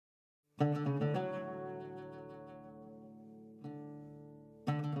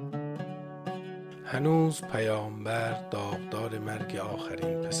هنوز پیامبر داغدار مرگ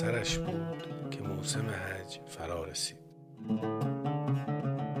آخرین پسرش بود که موسم حج فرا رسید.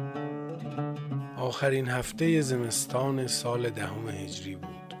 آخرین هفته زمستان سال 10 هجری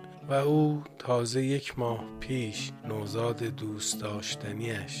بود و او تازه 1 ماه پیش نوزاد دوست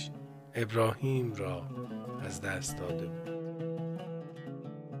داشتنیش ابراهیم را از دست داده بود.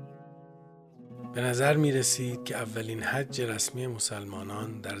 به نظر می رسید که اولین حج رسمی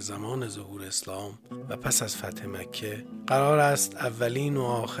مسلمانان در زمان ظهور اسلام و پس از فتح مکه قرار است اولین و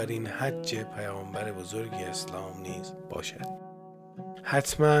آخرین حج پیامبر بزرگ اسلام نیز باشد.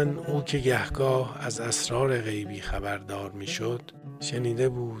 حتما او که گهگاه از اسرار غیبی خبردار می شد شنیده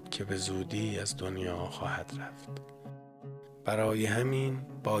بود که به زودی از دنیا خواهد رفت. برای همین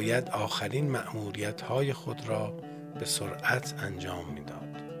باید آخرین مأموریت‌های خود را به سرعت انجام می داد.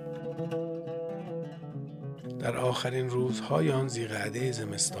 در آخرین روزهای آن ذی‌قعده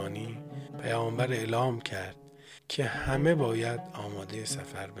زمستانی پیامبر اعلام کرد که همه باید آماده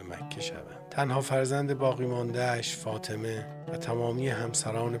سفر به مکه شوند. تنها فرزند باقی مانده اش فاطمه و تمامی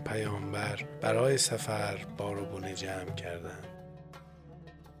همسران پیامبر برای سفر بار و بونه جمع کردند.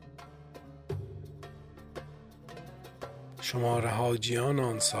 شمار حاجیان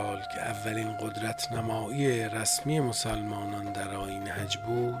آن سال که اولین قدرت نمایی رسمی مسلمانان در آیین حج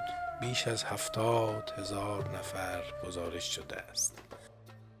بود بیش از 70,000 نفر گزارش شده است.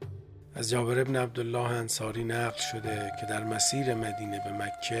 از جابر بن عبدالله انصاری نقل شده که در مسیر مدینه به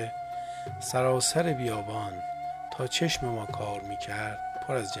مکه سراسر بیابان تا چشم ما کار می‌کرد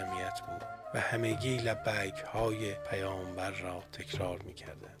پر از جمعیت بود و همگی لبیک های پیامبر را تکرار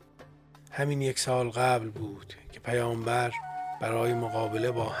می‌کردند. همین 1 سال قبل بود که پیامبر برای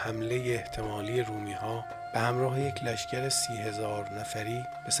مقابله با حمله احتمالی رومی‌ها به همراه یک لشکر 30,000 نفری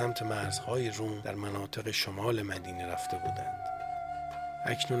به سمت مرزهای روم در مناطق شمال مدینه رفته بودند.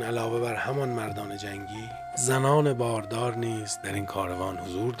 اکنون علاوه بر همان مردان جنگی، زنان باردار نیز در این کاروان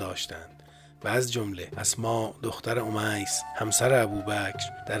حضور داشتند و از جمله اسماء دختر امیس همسر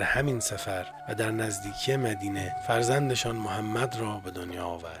ابوبکر در همین سفر و در نزدیکی مدینه فرزندشان محمد را به دنیا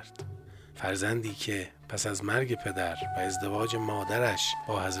آورد. فرزندی که پس از مرگ پدر و ازدواج مادرش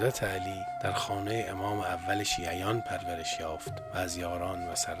با حضرت علی در خانه امام اول شیعیان پرورش یافت و از یاران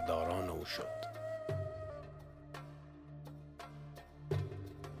و سرداران او شد.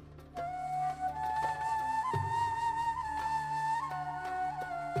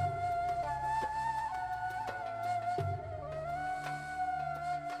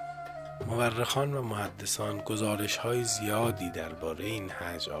 مورخان و محدثان گزارش‌های زیادی درباره این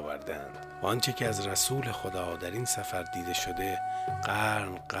حج آوردند و آنچه که از رسول خدا در این سفر دیده شده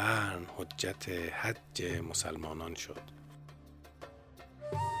قرن حجت حج مسلمانان شد.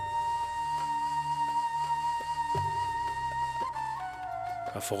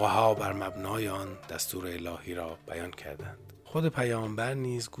 و فقها بر مبنای آن دستور الهی را بیان کردند. خود پیامبر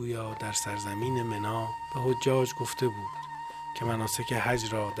نیز گویا در سرزمین منی به حجاج گفته بود که مناسک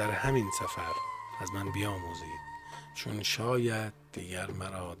حج را در همین سفر از من بیاموزید، چون شاید دیگر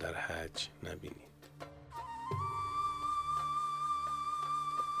مرا در حج نبینید.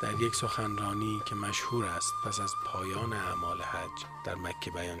 در یک سخنرانی که مشهور است پس از پایان اعمال حج در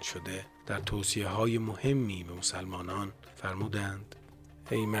مکه بیان شده، در توصیه‌های مهمی به مسلمانان فرمودند: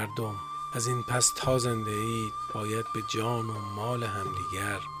 ای مردم، از این پس تا زنده اید باید به جان و مال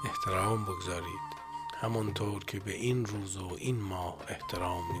همدیگر احترام بگذارید، همانطور که به این روز و این ماه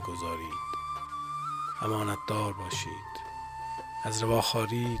احترام می‌گذارید. امانتدار باشید، از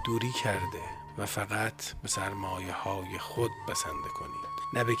رواخواری دوری کرده و فقط به سرمایه‌های خود بسنده کنید.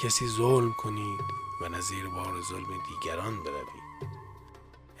 نه به کسی ظلم کنید و نه زیر بار ظلم دیگران بروید.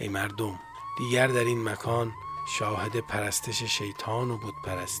 ای مردم، دیگر در این مکان شاهد پرستش شیطان و بت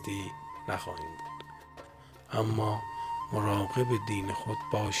پرستی نخواهیم بود، اما مراقب دین خود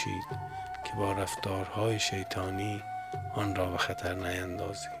باشید که با رفتارهای شیطانی آن را به خطر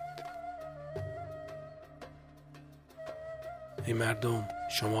نیندازید. ای مردم،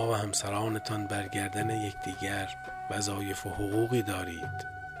 شما و همسرانتان بر گردن یکدیگر وظایف و حقوقی دارید.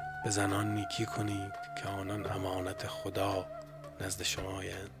 به زنان نیکی کنید که آنان امانت خدا نزد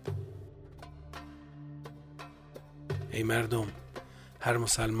شمایند. ای مردم، هر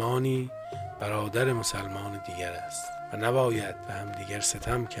مسلمانی برادر مسلمان دیگر است و نباید به هم دیگر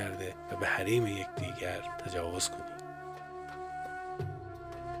ستم کرده و به حریم یکدیگر تجاوز کنید.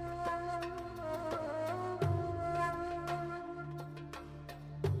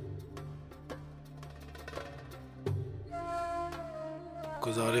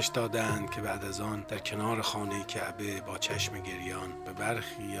 گزارش دادند که بعد از آن در کنار خانه کعبه با چشم گریان به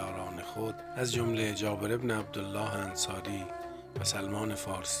برخی یاران خود از جمله جابر بن عبدالله انصاری و سلمان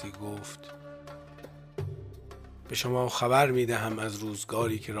فارسی گفت: به شما خبر می‌دهم از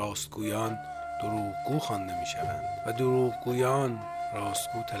روزگاری که راستگویان دروغگو خوانده می‌شوند و دروغگویان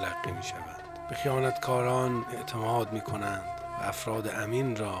راستگو تلقی می‌شوند. به خیانتکاران اعتماد می‌کنند و افراد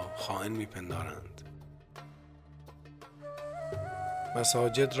امین را خائن می‌پندارند.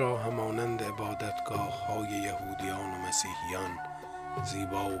 مساجد را همانند عبادتگاه‌های یهودیان و مسیحیان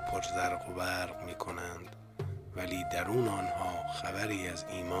زیبا و پرزرق و برق می‌کنند، ولی درون آنها خبری از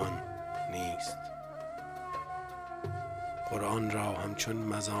ایمان نیست. قرآن را همچون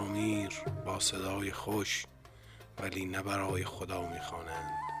مزامیر با صدای خوش ولی نه برای خدا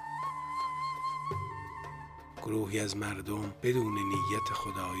می‌خوانند. گروهی از مردم بدون نیت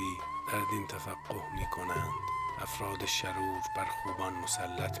خدایی در دین تفقه می‌کنند. افراد شرور بر خوبان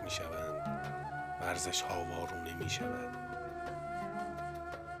مسلط می‌شوند. ورزش‌ها وارونه می‌شود.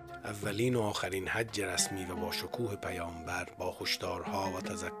 اولین و آخرین حج رسمی و با شکوه پیامبر با هشدارها و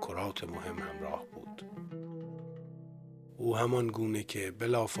تذکرات مهم همراه بود. او همان گونه که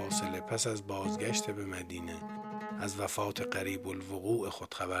بلافاصله پس از بازگشت به مدینه از وفات قریب الوقوع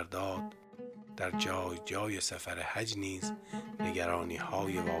خود خبر داد، در جای جای سفر حج نیز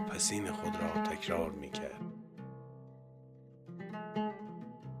نگرانی‌های واپسین خود را تکرار می‌کرد.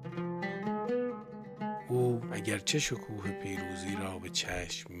 او اگرچه شکوه پیروزی را به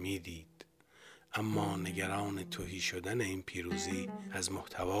چشم می‌دید، اما نگران تهی شدن این پیروزی از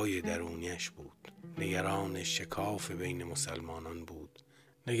محتوای درونیش بود. نگران شکاف بین مسلمانان بود.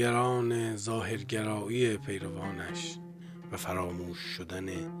 نگران ظاهرگرایی پیروانش و فراموش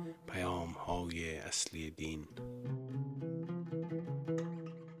شدن پیام‌های اصلی دین.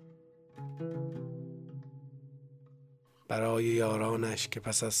 برای یارانش که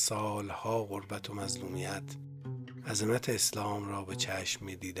پس از سالها غربت و مظلومیت عظمت اسلام را به چشم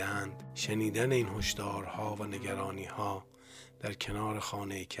می‌دیدند، شنیدن این هشدارها و نگرانی‌ها در کنار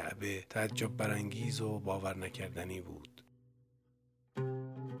خانه کعبه تعجب برانگیز و باور نکردنی بود.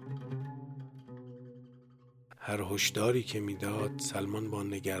 هر هشداری که میداد، سلمان با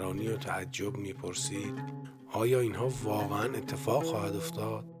نگرانی و تعجب میپرسید آیا اینها واقعا اتفاق خواهد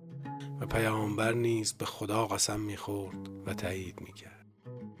افتاد؟ و پیامبر نیز به خدا قسم میخورد و تایید میکرد.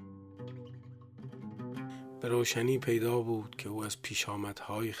 به روشنی پیدا بود که او از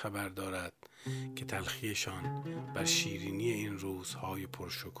پیشامدهایی خبر دارد که تلخیشان بر شیرینی این روزهای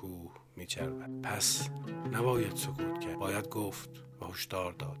پرشکوه میچربد. پس نباید سکوت کرد، باید گفت و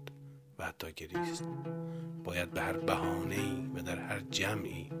هشدار داد و حتی گریست. باید به هر بهانه‌ای و در هر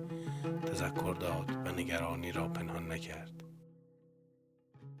جمعی تذکر داد و نگرانی را پنهان نکرد.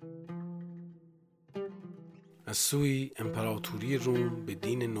 از سوی امپراتوری روم به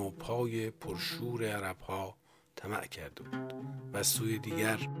دین نوپای پرشور عرب‌ها طمع کرده بود و از سوی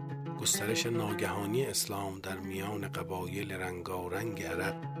دیگر گسترش ناگهانی اسلام در میان قبایل رنگارنگ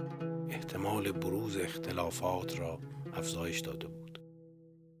عرب احتمال بروز اختلافات را افزایش داده بود.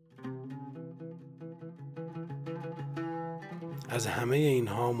 از همه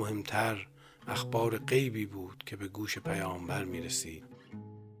اینها مهمتر اخبار غیبی بود که به گوش پیامبر می رسید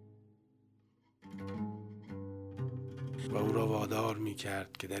و او را وادار می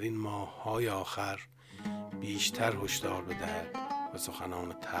کرد که در این ماه‌های آخر بیشتر هشدار بدهد و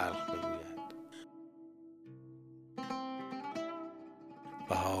سخنان تلخ بگوید.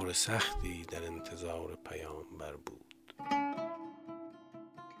 بهار سختی در انتظار پیامبر بود.